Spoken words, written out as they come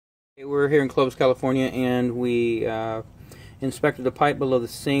We're here in Clovis, California, and we inspected the pipe below the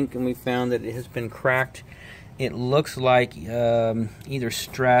sink, and we found that it has been cracked. It looks like either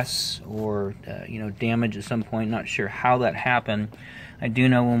stress or damage at some point. Not sure how that happened. I do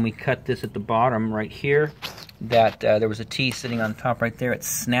know when we cut this at the bottom right here that there was a T sitting on top right there. It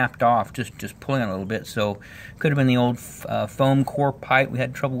snapped off just pulling it a little bit. So could have been the old foam core pipe we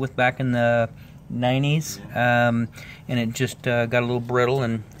had trouble with back in the 90s, and it just got a little brittle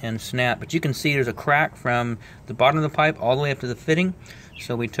and snapped. But you can see there's a crack from the bottom of the pipe all the way up to the fitting.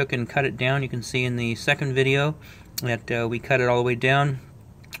 So we took and cut it down. You can see in the second video that we cut it all the way down,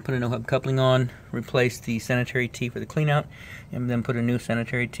 put a no-hub coupling on, replaced the sanitary tee for the cleanout, and then put a new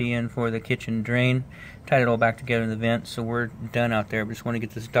sanitary tee in for the kitchen drain. Tied it all back together in the vent, so we're done out there. We just want to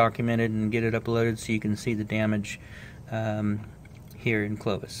get this documented and get it uploaded so you can see the damage here in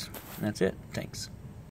Clovis. And that's it. Thanks.